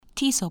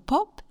TESOL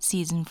Pop,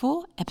 Season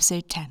 4,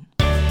 Episode 10.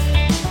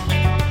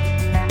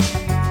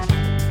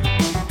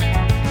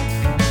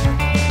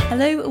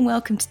 Hello and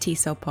welcome to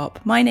TESOL Pop.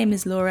 My name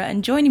is Laura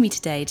and joining me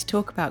today to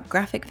talk about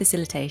graphic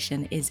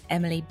facilitation is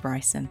Emily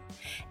Bryson.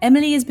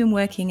 Emily has been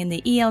working in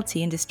the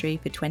ELT industry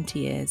for 20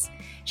 years.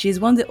 She is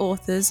one of the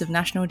authors of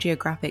National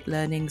Geographic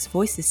Learning's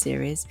Voices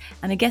series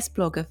and a guest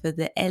blogger for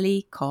the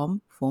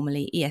ELI.com,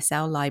 formerly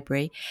ESL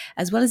Library,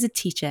 as well as a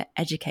teacher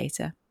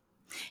educator.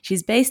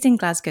 She's based in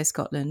Glasgow,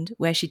 Scotland,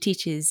 where she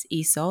teaches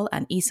ESOL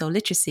and ESOL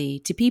literacy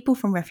to people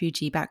from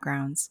refugee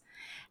backgrounds.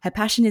 Her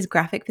passion is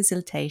graphic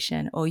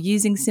facilitation or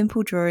using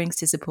simple drawings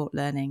to support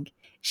learning.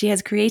 She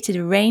has created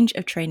a range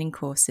of training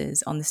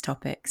courses on this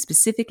topic,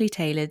 specifically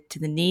tailored to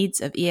the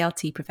needs of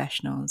ELT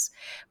professionals,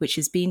 which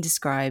has been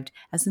described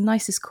as the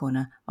nicest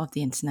corner of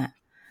the internet.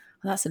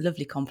 Well, that's a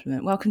lovely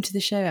compliment. Welcome to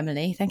the show,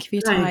 Emily. Thank you for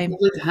your time.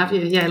 Lovely to have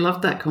you. Yeah, I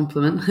loved that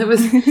compliment. It was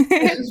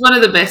one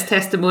of the best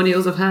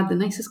testimonials I've had, the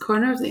nicest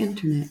corner of the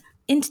internet.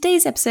 In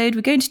today's episode,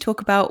 we're going to talk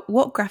about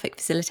what graphic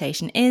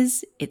facilitation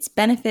is, its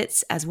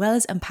benefits, as well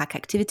as unpack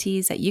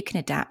activities that you can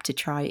adapt to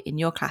try in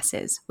your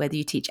classes, whether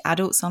you teach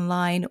adults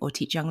online or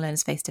teach young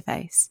learners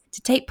face-to-face.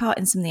 To take part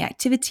in some of the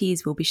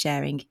activities we'll be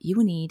sharing, you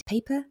will need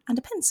paper and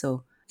a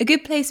pencil. A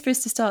good place for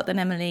us to start then,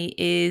 Emily,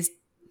 is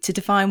to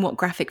define what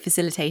graphic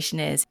facilitation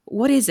is.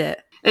 What is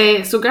it?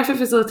 So graphic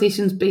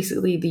facilitation is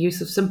basically the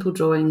use of simple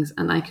drawings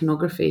and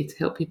iconography to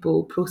help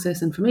people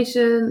process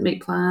information,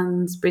 make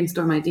plans,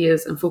 brainstorm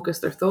ideas and focus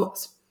their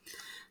thoughts.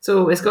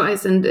 So it's got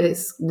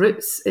its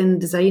roots in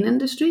design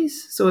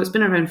industries. So it's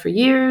been around for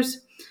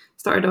years.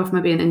 Started off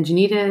maybe in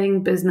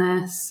engineering,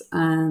 business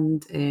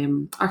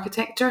and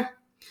architecture.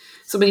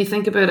 So when you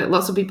think about it,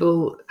 lots of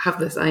people have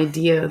this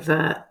idea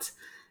that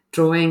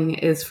drawing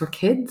is for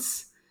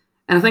kids.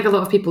 And I think a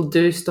lot of people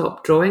do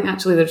stop drawing.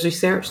 Actually, there's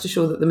research to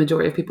show that the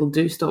majority of people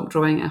do stop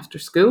drawing after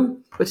school,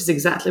 which is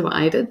exactly what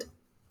I did.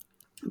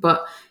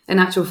 But in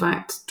actual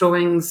fact,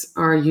 drawings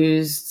are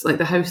used, like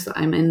the house that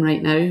I'm in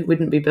right now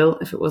wouldn't be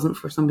built if it wasn't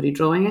for somebody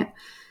drawing it.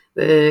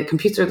 The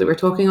computer that we're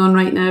talking on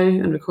right now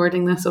and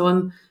recording this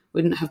on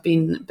wouldn't have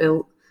been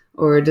built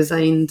or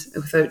designed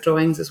without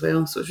drawings as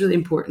well. So it's really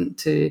important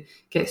to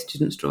get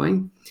students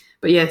drawing.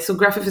 But yeah, so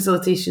graphic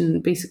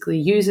facilitation basically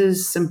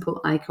uses simple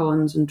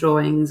icons and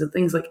drawings and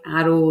things like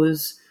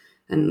arrows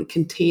and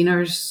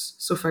containers.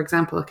 So for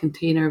example, a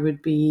container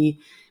would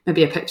be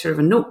maybe a picture of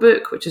a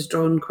notebook, which is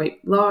drawn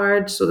quite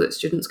large so that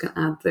students can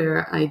add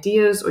their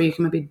ideas, or you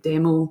can maybe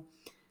demo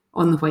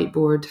on the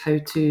whiteboard how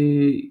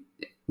to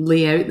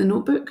lay out the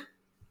notebook.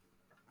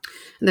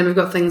 And then we've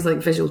got things like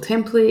visual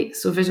templates.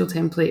 So visual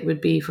template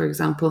would be, for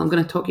example, I'm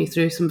going to talk you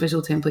through some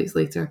visual templates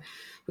later,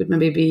 would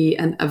maybe be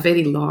a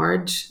very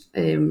large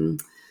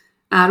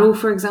arrow,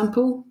 for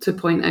example, to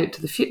point out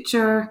to the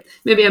future.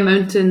 Maybe a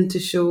mountain to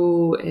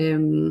show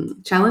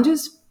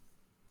challenges.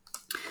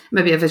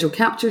 Maybe a visual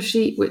capture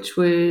sheet, which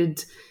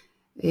would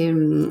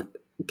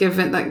give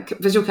it that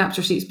visual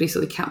capture sheets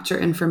basically capture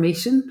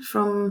information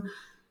from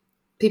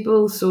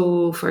people.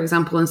 So, for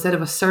example, instead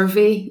of a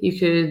survey, you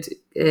could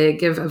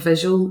give a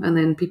visual and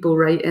then people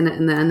write in it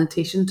in the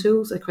annotation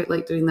tools. I quite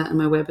like doing that in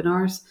my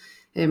webinars,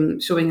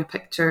 showing a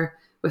picture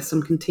with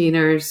some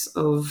containers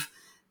of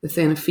the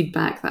kind of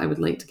feedback that I would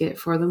like to get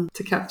for them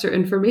to capture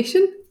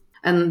information.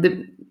 And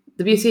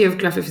the beauty of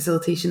graphic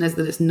facilitation is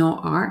that it's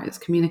not art, it's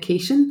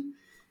communication.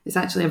 It's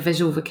actually a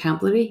visual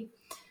vocabulary.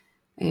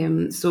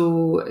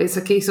 So it's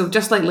a case of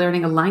just like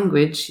learning a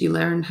language, you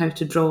learn how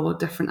to draw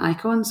different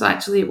icons. So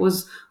actually it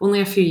was only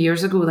a few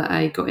years ago that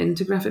I got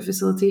into graphic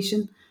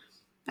facilitation.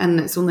 And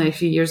it's only a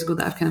few years ago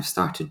that I've kind of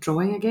started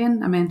drawing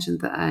again. I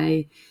mentioned that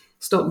I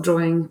stopped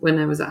drawing when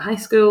I was at high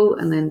school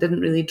and then didn't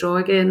really draw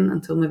again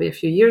until maybe a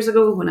few years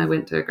ago when I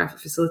went to a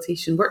graphic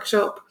facilitation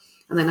workshop.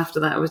 And then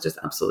after that, I was just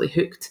absolutely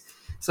hooked.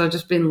 So I've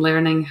just been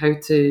learning how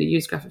to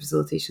use graphic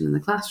facilitation in the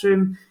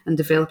classroom and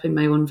developing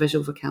my own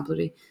visual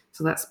vocabulary.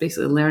 So that's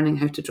basically learning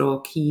how to draw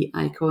key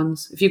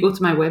icons. If you go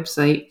to my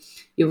website,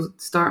 you'll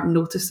start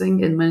noticing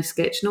in my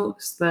sketch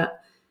notes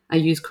that I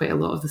use quite a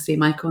lot of the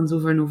same icons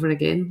over and over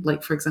again.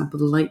 Like, for example,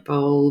 the light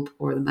bulb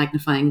or the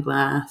magnifying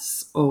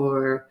glass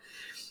or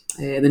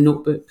the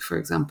notebook, for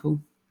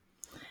example.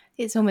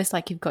 It's almost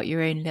like you've got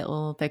your own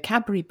little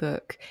vocabulary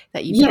book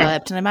that you've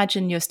developed. And I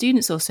imagine your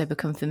students also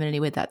become familiar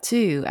with that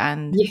too.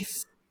 And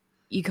yes,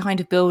 you kind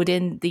of build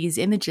in these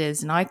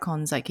images and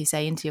icons, like you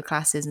say, into your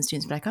classes, and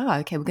students be like, oh,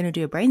 okay, we're going to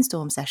do a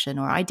brainstorm session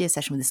or idea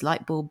session with this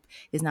light bulb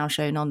is now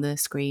shown on the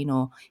screen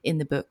or in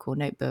the book or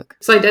notebook.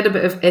 So I did a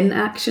bit of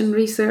in-action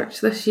research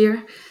this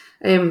year.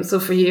 So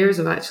for years,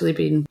 I've actually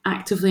been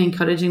actively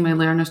encouraging my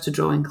learners to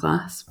draw in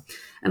class.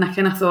 And I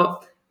kind of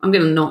thought, I'm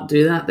going to not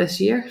do that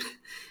this year.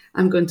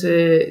 I'm going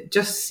to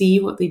just see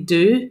what they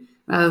do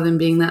rather than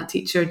being that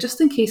teacher, just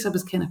in case I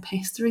was kind of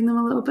pestering them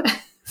a little bit.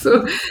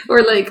 So,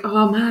 or like,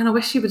 oh man, I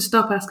wish you would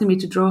stop asking me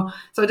to draw.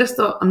 So I just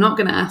thought, I'm not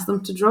going to ask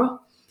them to draw.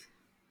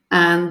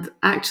 And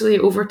actually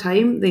over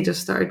time, they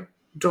just started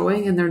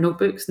drawing in their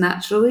notebooks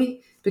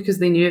naturally. because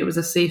they knew it was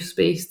a safe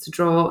space to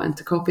draw and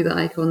to copy the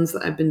icons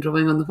that I've been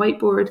drawing on the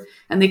whiteboard.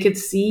 And they could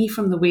see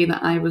from the way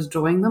that I was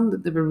drawing them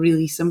that they were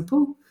really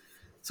simple.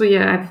 So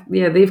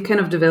they've kind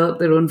of developed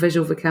their own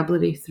visual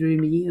vocabulary through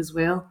me as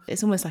well.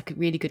 It's almost like a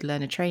really good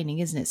learner training,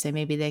 isn't it? So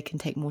maybe they can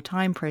take more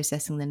time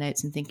processing the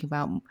notes and thinking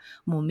about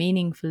more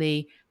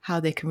meaningfully how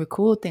they can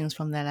record things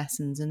from their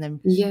lessons and then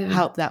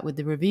help that with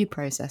the review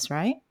process,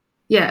 right?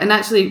 Yeah, and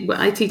actually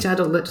I teach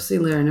adult literacy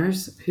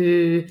learners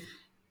who,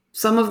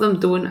 some of them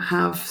don't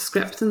have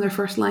script in their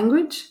first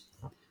language.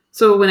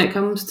 So when it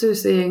comes to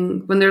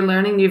saying, when they're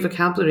learning new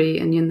vocabulary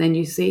and then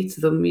you say to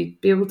them, you'd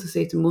be able to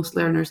say to most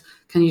learners,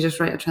 can you just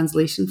write a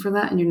translation for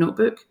that in your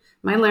notebook?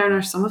 My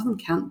learners, some of them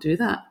can't do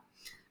that.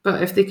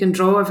 But if they can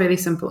draw a very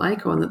simple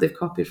icon that they've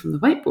copied from the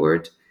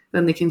whiteboard,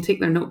 then they can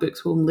take their notebooks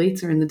home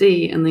later in the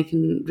day and they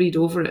can read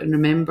over it and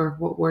remember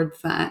what word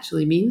that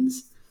actually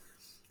means.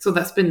 So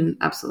that's been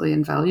absolutely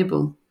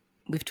invaluable.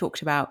 We've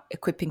talked about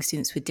equipping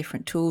students with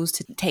different tools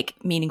to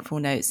take meaningful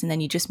notes. And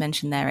then you just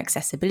mentioned their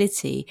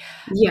accessibility.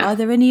 Yeah. Are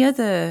there any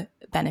other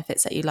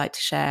benefits that you'd like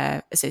to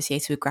share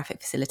associated with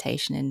graphic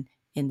facilitation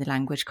in the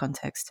language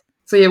context?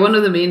 So one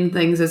of the main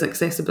things is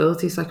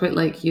accessibility. So I quite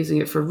like using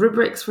it for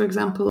rubrics, for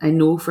example. I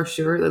know for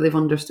sure that they've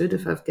understood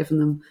if I've given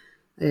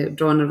them,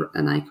 drawn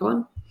an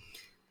icon.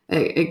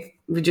 It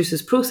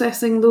reduces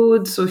processing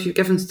load. So if you've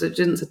given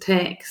students a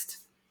text,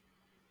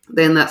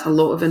 then that's a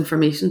lot of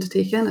information to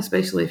take in,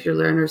 especially if your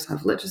learners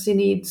have literacy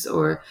needs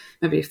or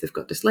maybe if they've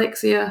got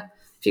dyslexia.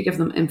 If you give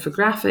them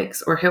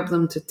infographics or help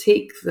them to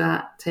take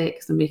that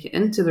text and make it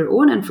into their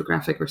own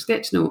infographic or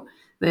sketch note,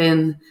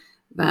 then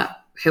that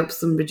helps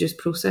them reduce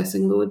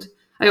processing load.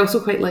 I also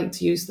quite like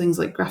to use things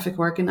like graphic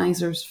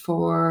organizers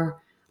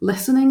for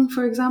listening,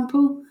 for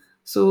example.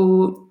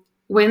 So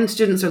when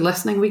students are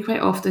listening, we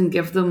quite often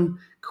give them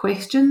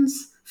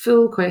questions,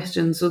 full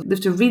questions. So they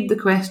have to read the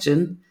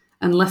question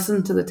and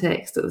listen to the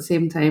text at the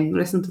same time,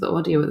 listen to the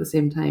audio at the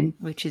same time.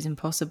 Which is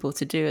impossible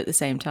to do at the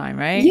same time,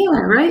 right? Yeah,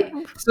 right.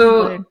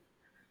 So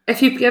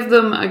if you give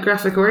them a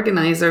graphic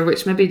organizer,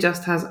 which maybe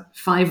just has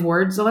 5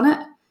 words on it,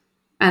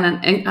 and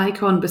an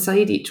icon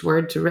beside each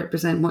word to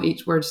represent what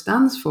each word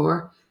stands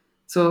for,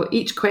 so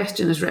each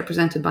question is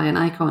represented by an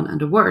icon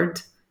and a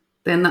word,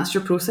 then that's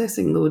your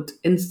processing load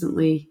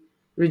instantly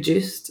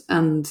reduced.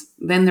 And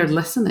then they're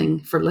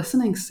listening for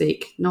listening's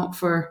sake, not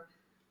for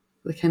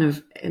the kind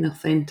of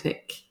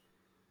inauthentic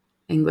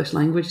English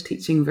language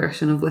teaching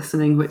version of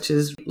listening, which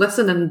is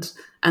listen and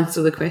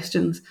answer the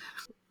questions.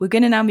 We're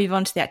going to now move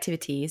on to the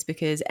activities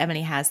because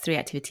Emily has 3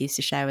 activities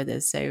to share with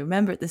us. So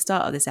remember at the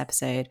start of this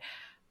episode,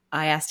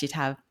 I asked you to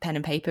have pen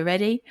and paper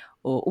ready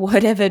or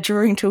whatever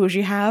drawing tools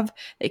you have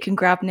that you can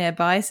grab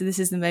nearby. So this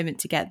is the moment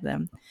to get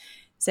them.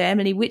 So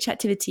Emily, which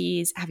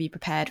activities have you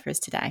prepared for us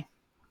today?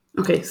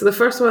 Okay, so the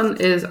first one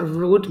is a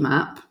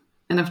roadmap.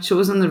 And I've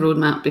chosen the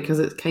roadmap because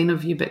it's kind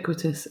of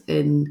ubiquitous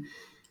in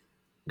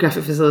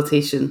graphic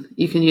facilitation.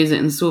 You can use it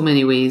in so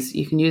many ways.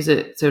 You can use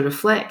it to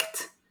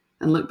reflect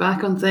and look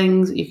back on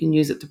things. You can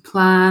use it to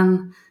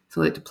plan.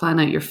 So like to plan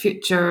out your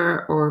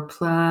future or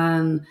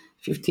plan,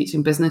 if you're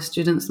teaching business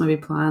students, maybe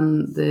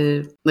plan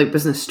the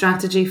business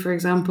strategy, for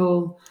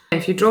example.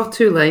 If you draw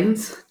 2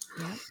 lines,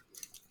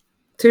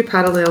 2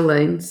 parallel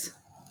lines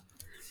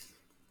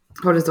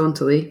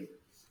horizontally,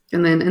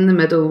 and then in the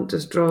middle,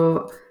 just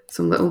draw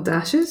some little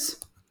dashes.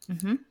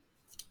 Mm-hmm.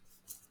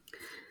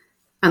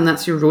 And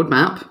that's your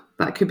roadmap.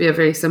 That could be a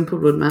very simple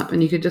roadmap.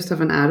 And you could just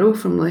have an arrow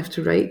from left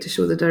to right to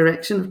show the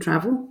direction of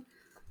travel.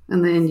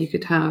 And then you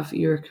could have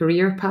your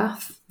career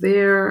path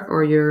there,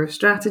 or your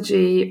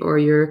strategy, or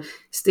your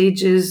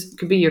stages. It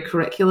could be your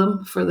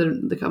curriculum for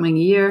the coming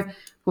year.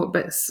 What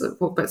bits of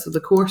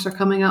the course are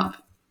coming up?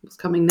 What's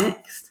coming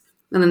next?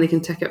 And then they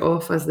can tick it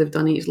off as they've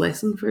done each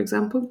lesson, for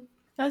example.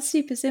 That's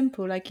super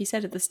simple. Like you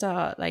said at the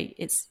start, like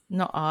it's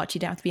not art. You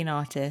don't have to be an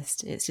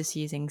artist. It's just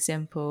using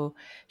simple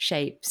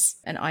shapes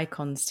and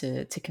icons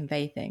to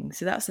convey things.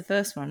 So that's the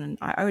first one. And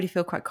I already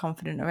feel quite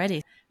confident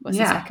already. What's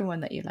the second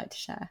one that you'd like to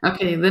share?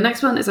 Okay, the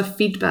next one is a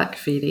feedback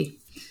fairy.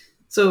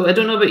 So I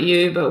don't know about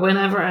you, but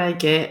whenever I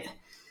get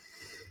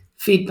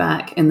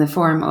feedback in the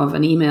form of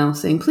an email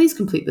saying, please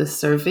complete this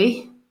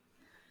survey,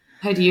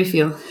 how do you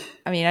feel?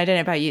 I mean, I don't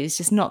know about you. It's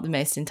just not the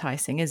most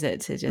enticing, is it?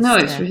 To just no,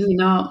 it's really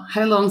not.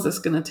 How long is this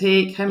going to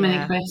take? How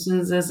many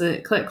questions is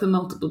it? Click the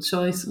multiple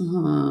choice.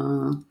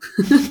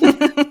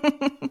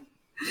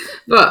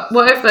 But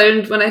what I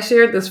found when I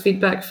shared this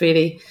feedback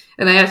fairy,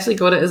 and I actually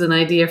got it as an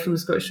idea from the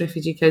Scottish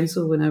Refugee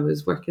Council when I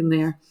was working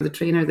there. The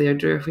trainer there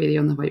drew a fairy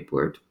on the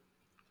whiteboard.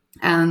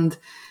 And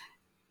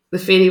the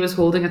fairy was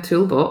holding a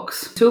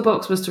toolbox. The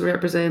toolbox was to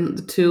represent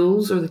the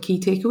tools or the key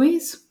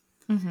takeaways.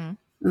 Mm-hmm.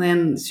 And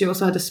then she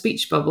also had a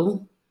speech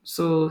bubble.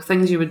 So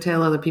things you would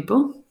tell other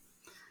people.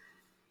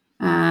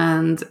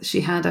 And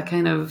she had a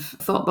kind of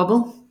thought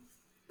bubble.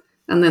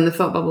 And then the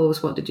thought bubble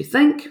was, what did you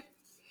think?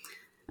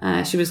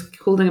 She was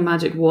holding a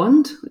magic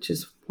wand, which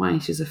is why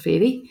she's a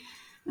fairy.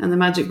 And the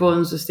magic wand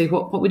was to say,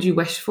 what would you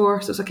wish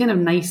for? So it's a kind of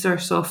nicer,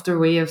 softer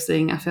way of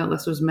saying, I felt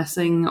this was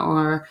missing,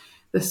 or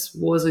this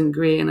wasn't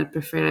great and I'd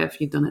prefer it if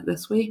you'd done it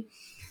this way.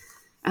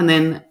 And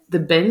then the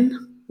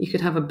bin You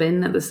could have a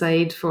bin at the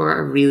side for, I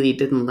really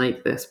didn't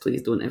like this,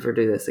 please don't ever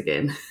do this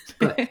again.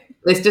 But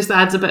this just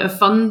adds a bit of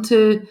fun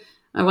to,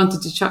 I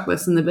wanted to chuck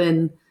this in the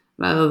bin,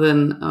 rather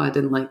than, oh, I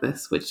didn't like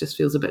this, which just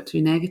feels a bit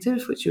too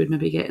negative, which you would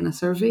maybe get in a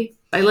survey.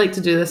 I like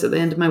to do this at the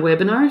end of my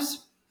webinars.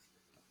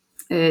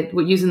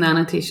 We're using the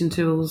annotation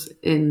tools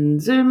in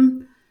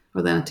Zoom,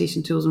 or the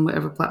annotation tools on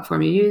whatever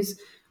platform you use,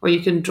 or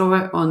you can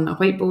draw it on a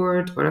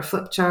whiteboard or a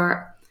flip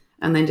chart,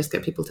 and then just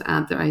get people to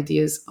add their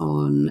ideas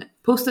on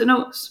Post-it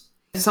notes.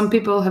 Some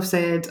people have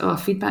said, oh,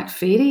 feedback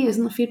fairy,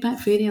 isn't a feedback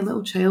fairy a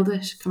little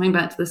childish? Coming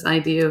back to this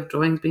idea of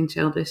drawings being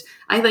childish.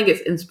 I think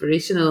it's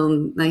inspirational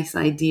and nice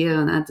idea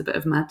and adds a bit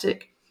of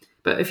magic.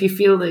 But if you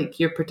feel like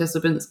your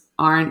participants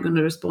aren't going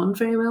to respond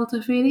very well to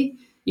a fairy,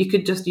 you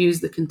could just use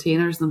the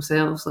containers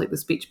themselves, like the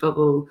speech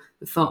bubble,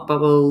 the thought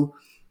bubble,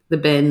 the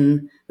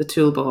bin, the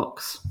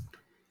toolbox.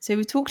 So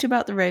we've talked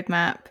about the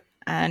roadmap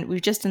and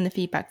we've just done the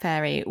feedback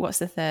fairy. What's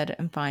the third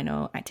and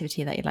final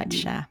activity that you'd like to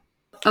share?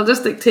 I'll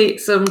just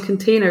dictate some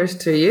containers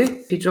to you.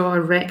 If you draw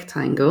a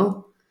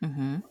rectangle,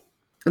 and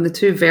the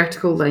two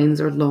vertical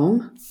lines are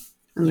long,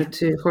 and the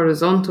two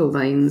horizontal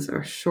lines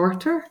are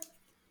shorter.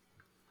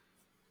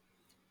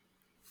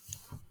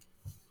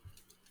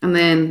 And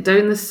then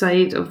down the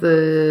side of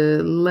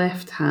the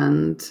left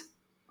hand,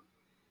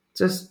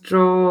 just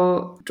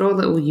draw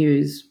little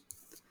U's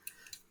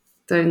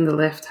down the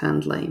left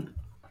hand line.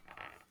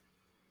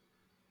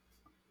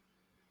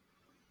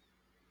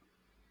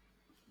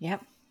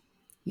 Yep.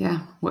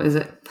 Yeah, what is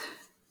it?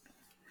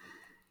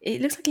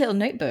 It looks like a little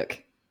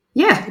notebook.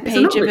 Yeah. The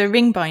page of a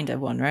ring binder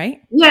one,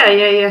 right?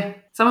 Yeah.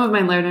 Some of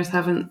my learners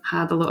haven't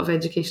had a lot of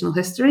educational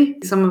history.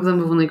 Some of them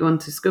have only gone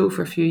to school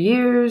for a few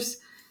years.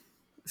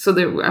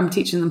 So I'm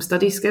teaching them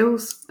study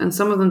skills, and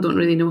some of them don't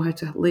really know how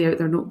to lay out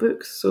their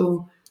notebooks.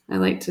 So I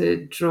like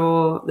to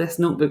draw this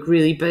notebook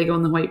really big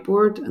on the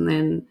whiteboard, and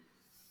then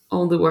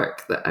all the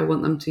work that I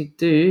want them to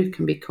do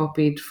can be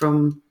copied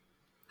from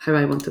how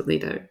I want it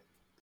laid out.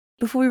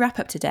 Before we wrap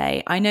up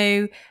today, I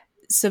know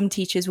some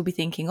teachers will be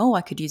thinking, oh,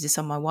 I could use this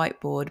on my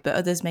whiteboard, but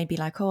others may be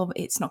like, oh,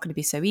 it's not going to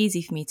be so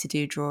easy for me to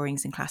do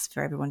drawings in class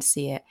for everyone to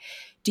see it.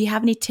 Do you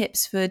have any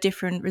tips for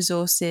different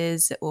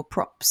resources or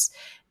props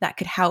that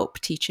could help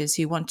teachers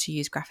who want to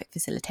use graphic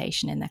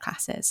facilitation in their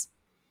classes?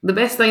 The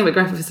best thing about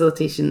graphic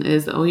facilitation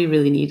is that all you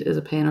really need is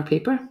a pen or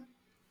paper,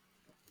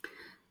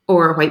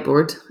 or a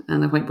whiteboard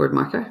and a whiteboard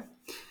marker.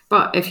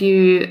 But if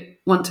you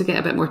want to get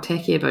a bit more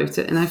techie about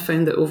it, and I've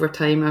found that over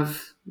time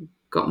I've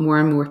got more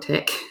and more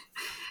tech.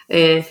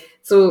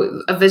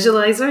 So a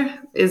visualizer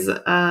is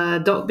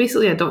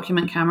basically a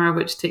document camera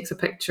which takes a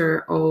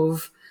picture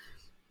of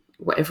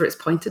whatever it's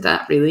pointed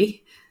at,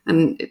 really,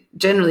 and it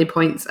generally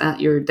points at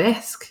your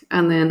desk.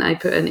 And then I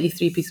put an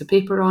A3 piece of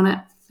paper on it,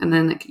 and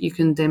then you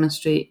can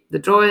demonstrate the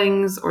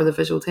drawings or the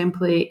visual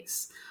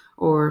templates,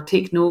 or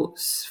take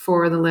notes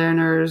for the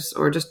learners,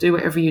 or just do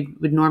whatever you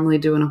would normally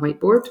do on a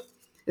whiteboard.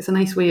 It's a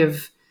nice way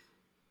of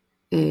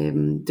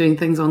doing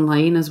things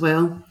online as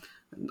well.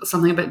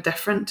 Something a bit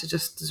different to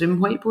just Zoom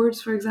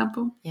whiteboards, for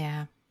example.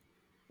 Yeah.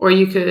 Or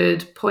you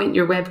could point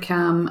your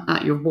webcam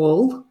at your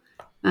wall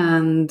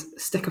and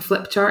stick a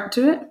flip chart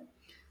to it.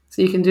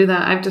 So you can do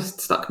that. I've just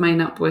stuck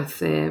mine up with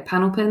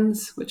panel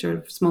pins, which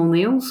are small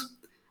nails.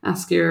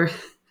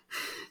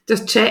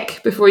 Just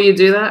check before you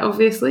do that,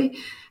 obviously.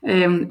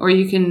 Or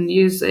you can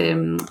use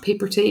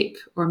paper tape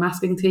or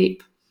masking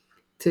tape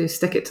to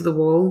stick it to the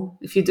wall.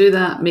 If you do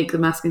that, make the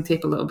masking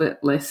tape a little bit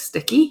less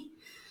sticky.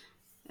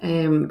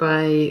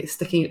 By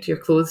sticking it to your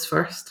clothes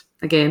first.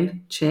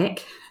 Again, check.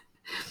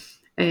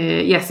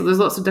 So there's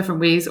lots of different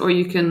ways. Or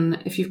you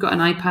can, if you've got an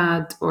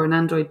iPad or an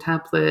Android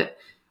tablet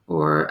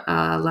or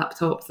a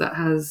laptop that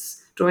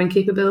has drawing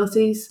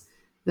capabilities,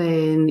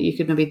 then you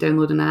could maybe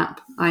download an app.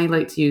 I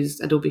like to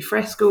use Adobe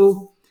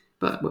Fresco,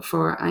 but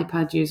for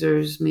iPad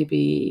users,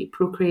 maybe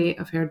Procreate,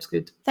 I've heard is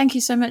good. Thank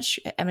you so much,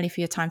 Emily, for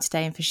your time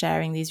today and for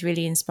sharing these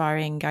really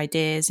inspiring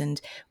ideas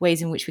and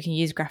ways in which we can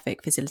use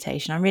graphic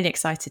facilitation. I'm really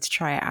excited to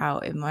try it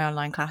out in my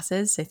online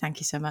classes, so thank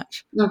you so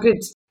much. Oh, good.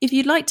 If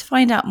you'd like to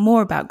find out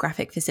more about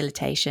graphic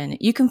facilitation,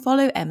 you can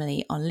follow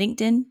Emily on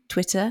LinkedIn,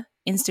 Twitter,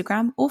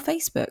 Instagram or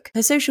Facebook.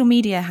 Her social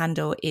media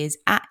handle is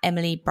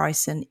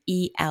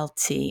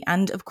 @EmilyBrysonELT.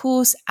 And of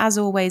course, as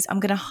always, I'm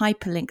going to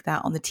hyperlink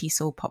that on the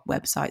TESOL Pop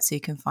website so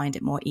you can find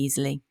it more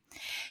easily.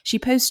 She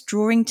posts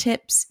drawing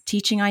tips,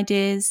 teaching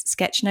ideas,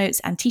 sketch notes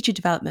and teacher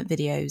development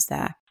videos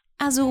there.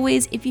 As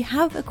always, if you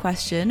have a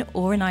question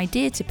or an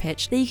idea to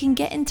pitch, then you can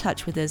get in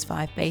touch with us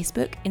via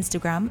Facebook,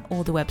 Instagram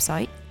or the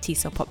website,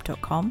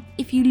 tesolpop.com.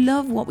 If you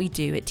love what we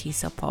do at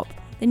TESOL Pop,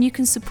 then you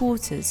can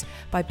support us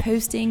by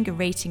posting,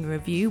 rating, a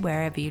review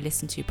wherever you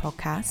listen to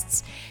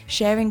podcasts,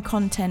 sharing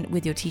content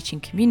with your teaching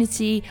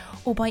community,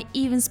 or by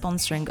even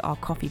sponsoring our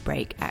coffee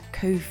break at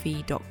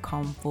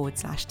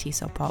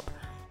ko-fi.com/TESOLpop.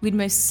 We'd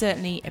most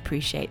certainly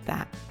appreciate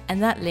that.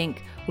 And that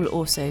link will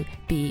also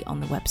be on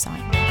the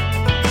website.